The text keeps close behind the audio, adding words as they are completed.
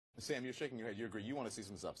Sam, you're shaking your head. You agree. You want to see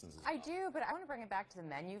some substance as I well. do, but I want to bring it back to the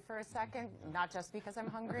menu for a second, not just because I'm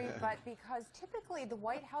hungry, but because typically the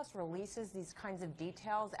White House releases these kinds of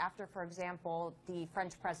details after, for example, the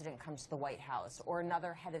French president comes to the White House or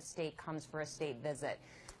another head of state comes for a state visit.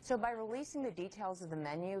 So by releasing the details of the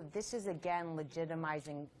menu, this is again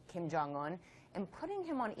legitimizing Kim Jong-un and putting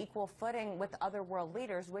him on equal footing with other world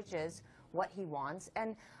leaders, which is what he wants.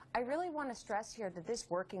 And I really want to stress here that this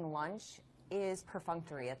working lunch is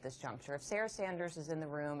perfunctory at this juncture. If Sarah Sanders is in the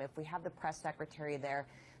room, if we have the press secretary there,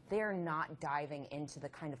 they are not diving into the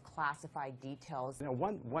kind of classified details. You know,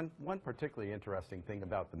 one particularly interesting thing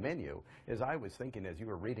about the menu is I was thinking as you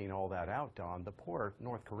were reading all that out, Don, the poor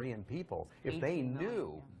North Korean people, if they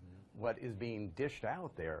knew what is being dished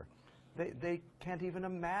out there, they can't even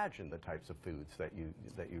imagine the types of foods that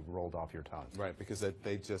you rolled off your tongue. Right, because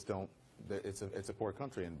they just don't. It's a poor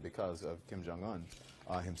country, and because of Kim Jong-un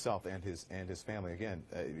himself and his family. Again,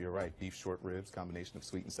 you're right. Beef short ribs, combination of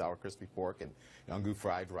sweet and sour crispy pork, and Yanggu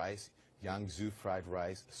fried rice, Yangzhou fried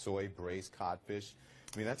rice, soy braised codfish.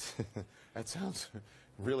 I mean, that sounds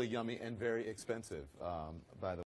really yummy and very expensive. By the